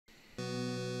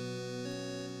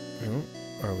Oh,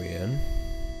 are we in?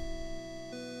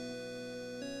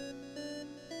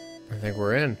 I think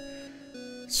we're in.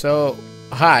 So,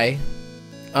 hi.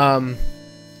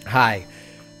 Hi.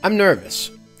 I'm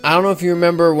nervous. I don't know if you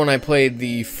remember when I played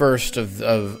the first of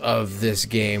this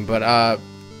game, but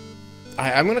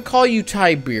I'm gonna call you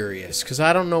Tiberius because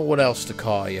I don't know what else to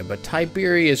call you. But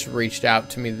Tiberius reached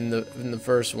out to me in the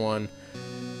first one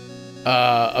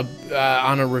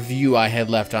on a review I had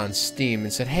left on Steam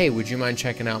and said, "Hey, would you mind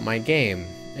checking out my game?"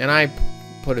 And I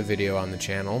put a video on the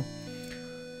channel.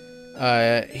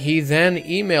 He then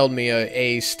emailed me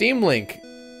a Steam link,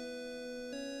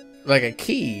 like a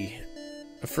key.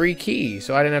 A free key,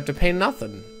 so I didn't have to pay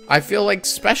nothing. I feel like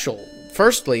special.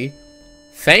 Firstly,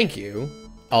 thank you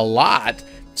a lot.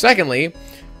 Secondly,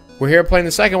 we're here playing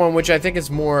the second one, which I think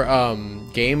is more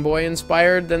Game Boy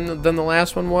inspired than the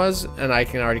last one was, and I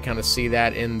can already kind of see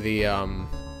that in the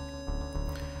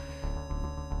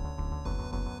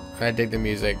I dig the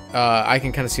music. I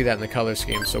can kind of see that in the color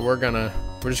scheme. So we're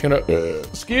just gonna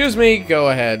excuse me, go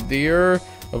ahead. The year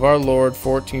of our Lord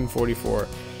 1444.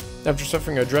 After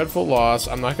suffering a dreadful loss,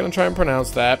 I'm not going to try and pronounce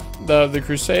that, the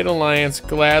Crusade Alliance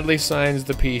gladly signs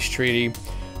the peace treaty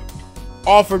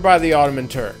offered by the Ottoman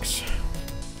Turks.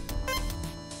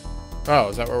 Oh,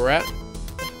 is that where we're at?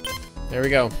 There we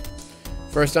go.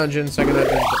 First dungeon, second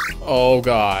dungeon. Oh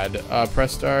god.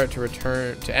 Press start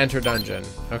to enter dungeon.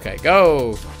 Okay,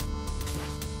 go!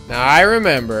 Now I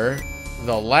remember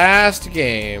the last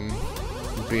game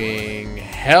being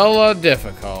hella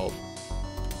difficult.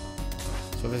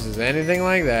 So if this is anything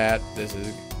like that, this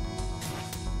is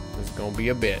gonna be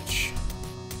a bitch.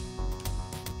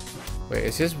 Wait,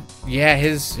 is his... Yeah,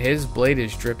 his blade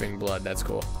is dripping blood. That's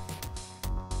cool.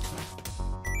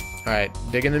 Alright,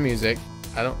 digging the music.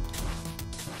 I don't...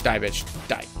 Die, bitch.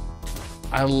 Die.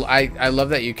 I love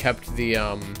that you kept the,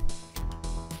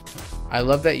 I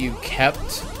love that you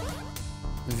kept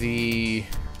the...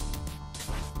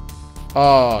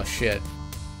 Oh, shit.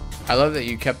 I love that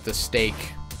you kept the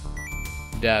stake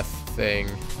death thing.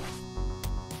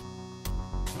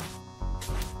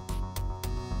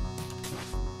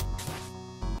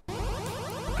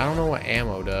 I don't know what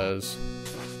ammo does.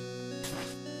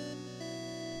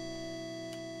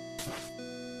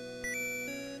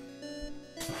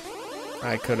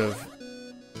 I could have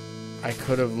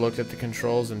looked at the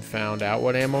controls and found out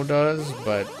what ammo does,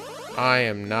 but I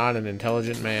am not an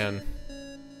intelligent man.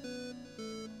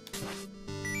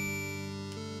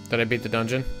 Did I beat the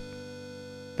dungeon?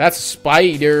 That's a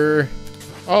spider.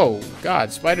 Oh,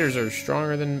 God. Spiders are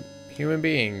stronger than human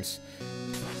beings.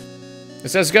 It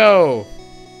says go.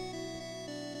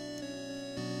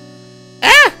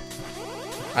 Ah!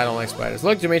 I don't like spiders.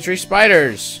 Look, Dimitri,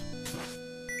 spiders.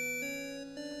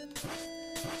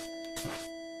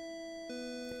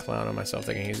 Clown on myself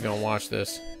thinking he's going to watch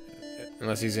this.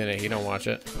 Unless he's in it, he don't watch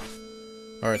it.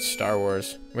 Or it's Star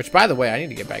Wars. Which, by the way, I need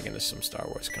to get back into some Star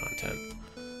Wars content.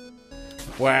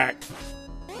 Whack.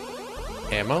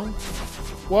 Ammo?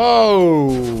 Whoa!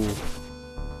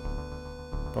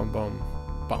 Bum bum.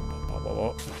 Bum bum bum bum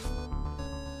bum.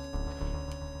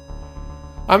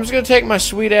 I'm just gonna take my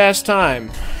sweet ass time.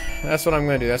 That's what I'm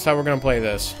gonna do. That's how we're gonna play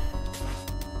this.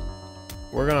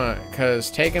 We're gonna,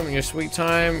 cause taking your sweet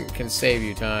time can save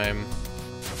you time.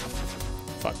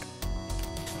 Fuck.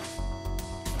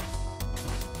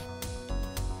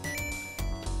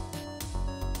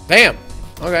 Damn!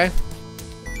 Okay.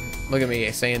 Look at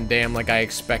me saying damn like I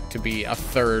expect to be a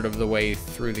third of the way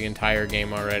through the entire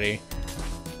game already.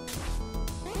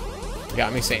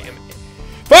 Got me saying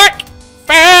fuck!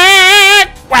 Fuck!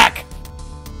 Whack!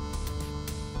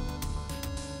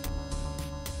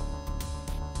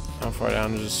 How far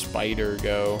down does a spider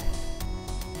go?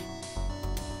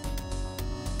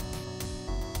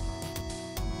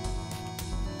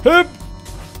 Hoop!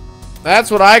 That's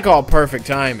what I call perfect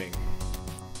timing.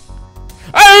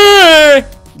 Ah!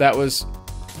 That was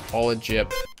all a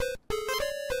jip.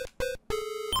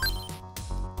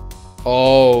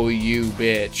 Oh, you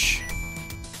bitch.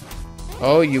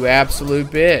 Oh, you absolute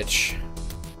bitch.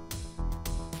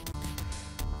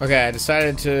 Okay, I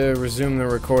decided to resume the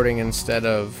recording instead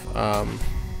of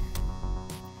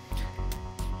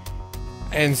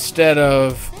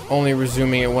only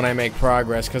resuming it when I make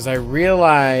progress, because I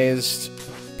realized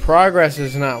progress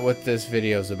is not what this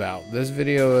video is about. This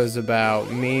video is about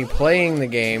me playing the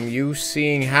game, you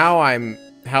seeing how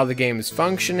the game is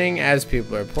functioning as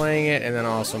people are playing it, and then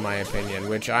also my opinion,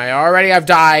 which I've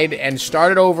died and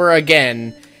started over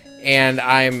again, and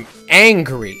I'm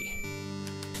angry.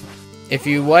 If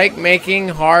you like making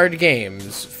hard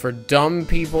games for dumb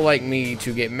people like me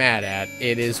to get mad at,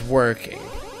 it is working.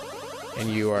 And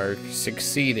you are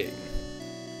succeeding.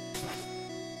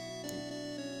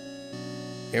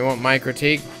 You want my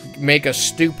critique? Make a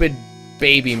stupid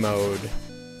baby mode.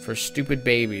 For stupid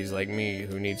babies like me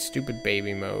who need stupid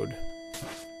baby mode.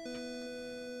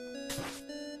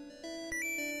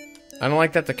 I don't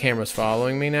like that the camera's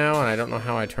following me now, and I don't know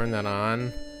how I turn that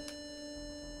on.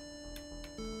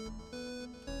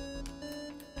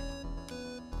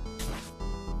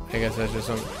 I guess that's just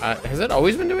some... has it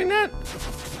always been doing that?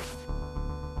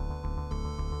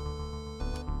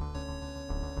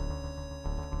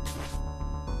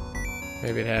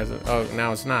 Maybe it hasn't. Oh,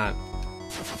 now it's not.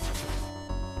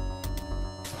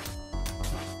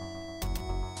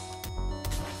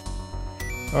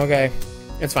 Okay,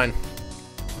 it's fine.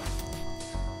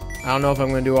 I don't know if I'm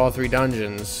gonna do all 3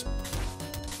 dungeons.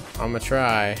 I'm gonna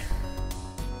try.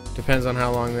 Depends on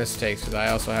how long this takes, because I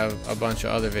also have a bunch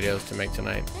of other videos to make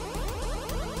tonight.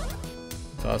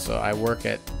 It's also, I work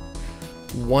at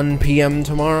 1 p.m.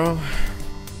 tomorrow.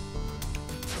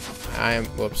 I am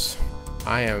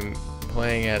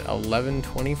playing at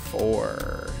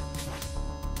 11:24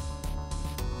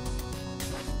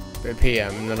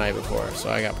 p.m. the night before, so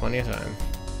I got plenty of time.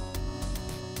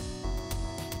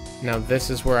 Now this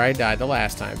is where I died the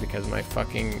last time because the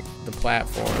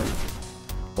platform.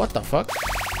 What the fuck?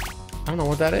 I don't know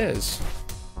what that is.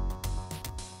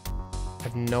 I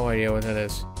have no idea what that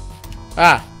is.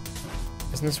 Ah!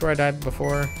 Isn't this where I died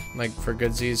before? Like, for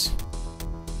goodsies?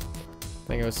 I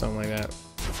think it was something like that.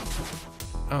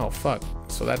 Oh, fuck.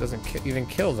 So that doesn't even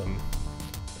kill them.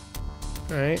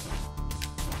 Alright.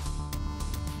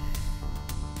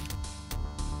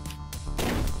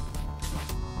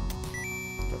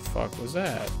 The fuck was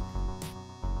that?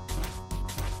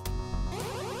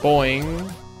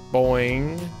 Boing.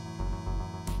 Boing.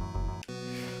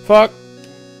 Fuck.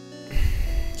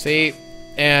 See?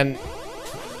 And...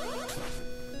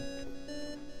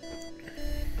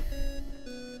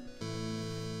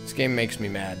 this game makes me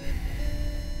mad.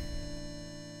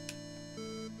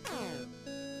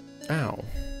 Ow.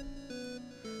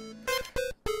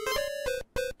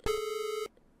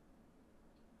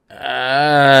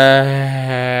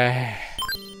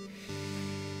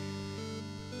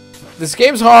 This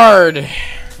game's hard.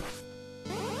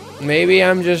 Maybe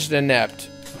I'm just inept.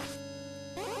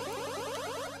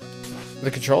 The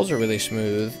controls are really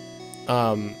smooth.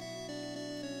 I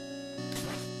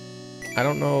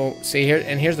don't know. See here,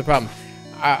 and here's the problem.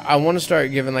 I want to start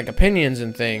giving like opinions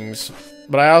and things,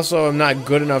 but I also am not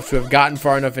good enough to have gotten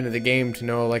far enough into the game to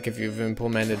know like if you've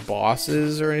implemented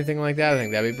bosses or anything like that. I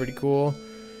think that'd be pretty cool.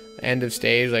 End of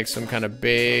stage, like some kind of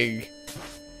big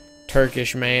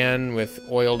Turkish man with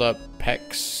oiled up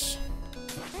pecs.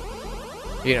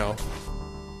 You know,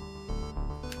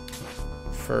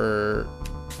 for,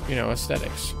 you know,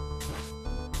 aesthetics.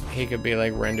 He could be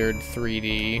like rendered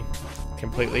 3D,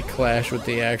 completely clash with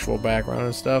the actual background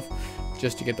and stuff,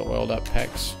 just to get the oiled up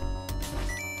pecs.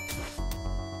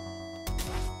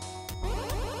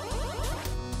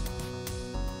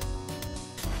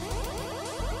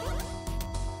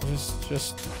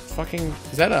 Just fucking...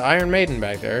 is that an Iron Maiden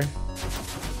back there?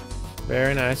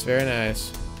 Very nice, very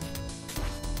nice.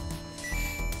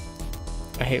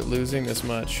 I hate losing this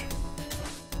much.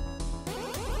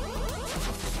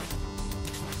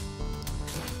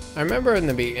 I remember in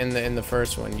the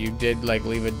first one, you did like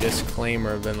leave a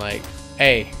disclaimer, been like,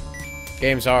 "Hey,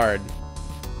 game's hard."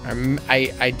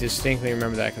 I distinctly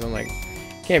remember that because I'm like,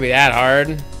 can't be that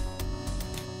hard.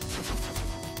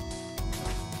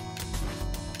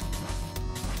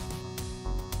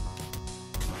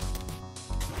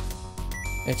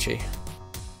 Itchy.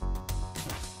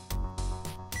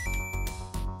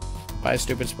 Bye,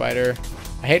 stupid spider.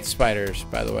 I hate spiders,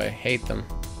 by the way. Hate them.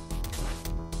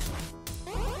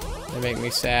 They make me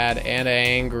sad and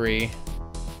angry.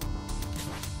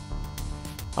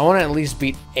 I want to at least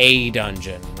beat a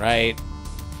dungeon, right?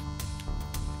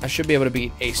 I should be able to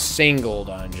beat a single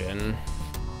dungeon.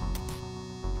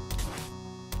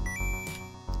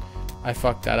 I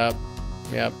fucked that up.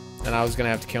 Yep. And I was gonna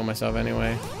have to kill myself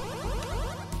anyway.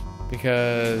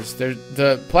 Because there's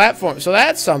the platform. So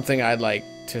that's something I'd like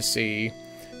to see.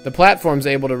 The platform's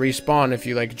able to respawn if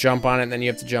you like jump on it and then you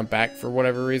have to jump back for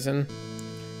whatever reason.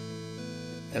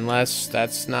 Unless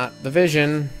that's not the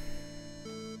vision.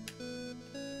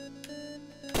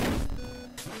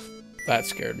 That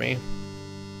scared me.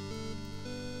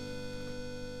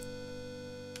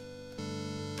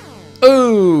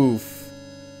 Oof.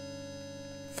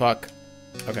 Fuck.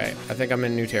 Okay, I think I'm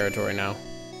in new territory now.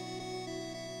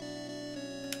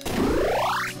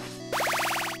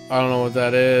 I don't know what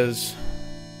that is.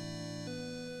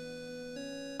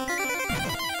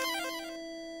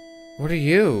 What are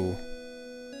you?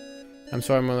 I'm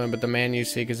sorry, Merlin, but the man you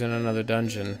seek is in another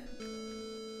dungeon.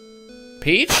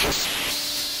 Peach?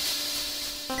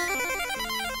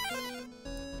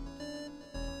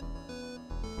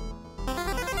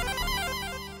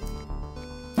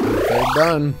 They're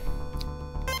done.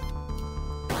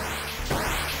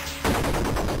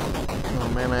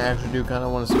 Oh man, I actually do kind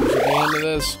of want to see what's at the end of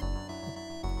this.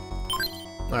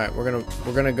 All right, we're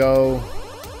gonna go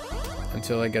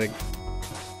until I get a.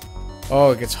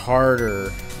 Oh, it gets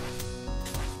harder.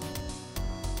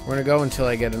 We're gonna go until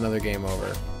I get another game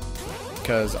over,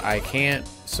 because I can't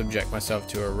subject myself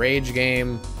to a rage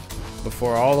game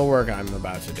before all the work I'm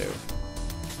about to do.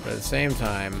 But at the same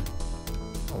time,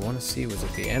 I want to see what's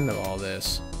at the end of all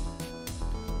this.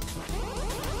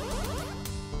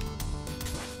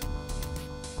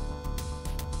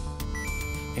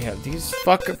 Yeah, these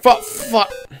fuck. It's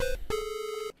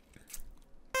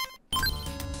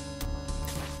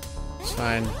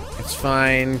fine. It's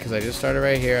fine, because I just started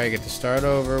right here. I get to start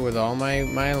over with all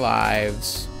my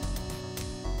lives.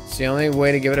 It's the only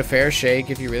way to give it a fair shake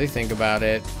if you really think about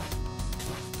it.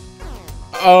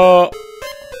 Oh.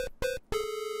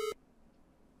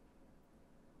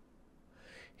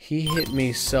 He hit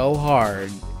me so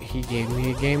hard, he gave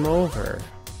me a game over.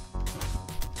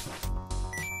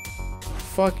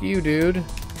 Fuck you, dude.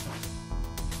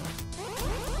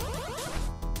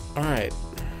 Alright.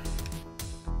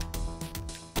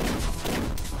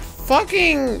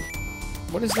 Fucking...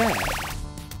 What is that?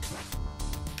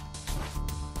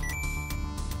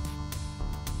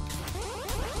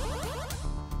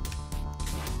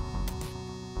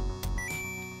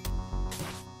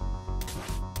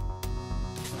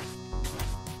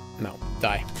 No,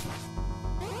 die.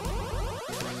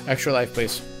 Extra life,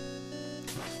 please.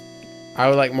 I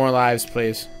would like more lives,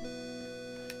 please.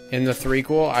 In the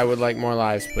threequel, I would like more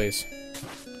lives, please.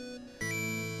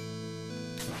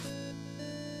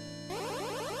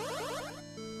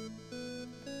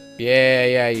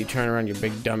 Yeah, you turn around, you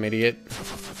big dumb idiot.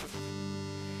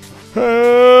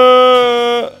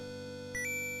 I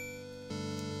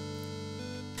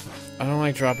don't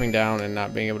like dropping down and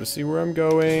not being able to see where I'm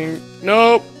going.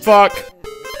 Nope, fuck.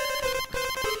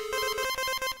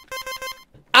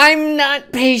 I'm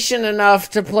not patient enough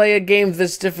to play a game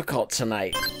this difficult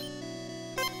tonight.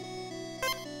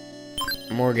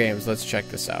 More games, let's check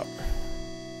this out.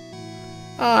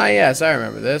 Ah, yes, I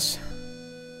remember this.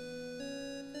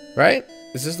 Right?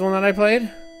 Is this the one that I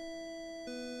played?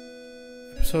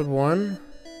 Episode 1?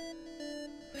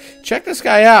 Check this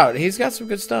guy out. He's got some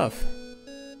good stuff.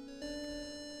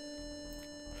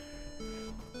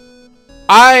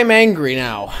 I'm angry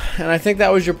now, and I think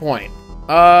that was your point.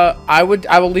 I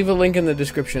will leave a link in the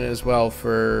description as well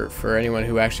for anyone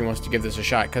who actually wants to give this a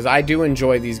shot, because I do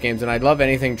enjoy these games, and I love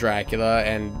anything Dracula,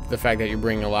 and the fact that you're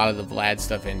bringing a lot of the Vlad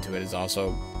stuff into it is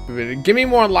also... Give me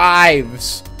more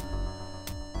lives!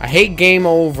 I hate game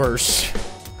overs.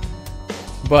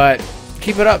 But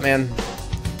keep it up, man.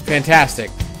 Fantastic.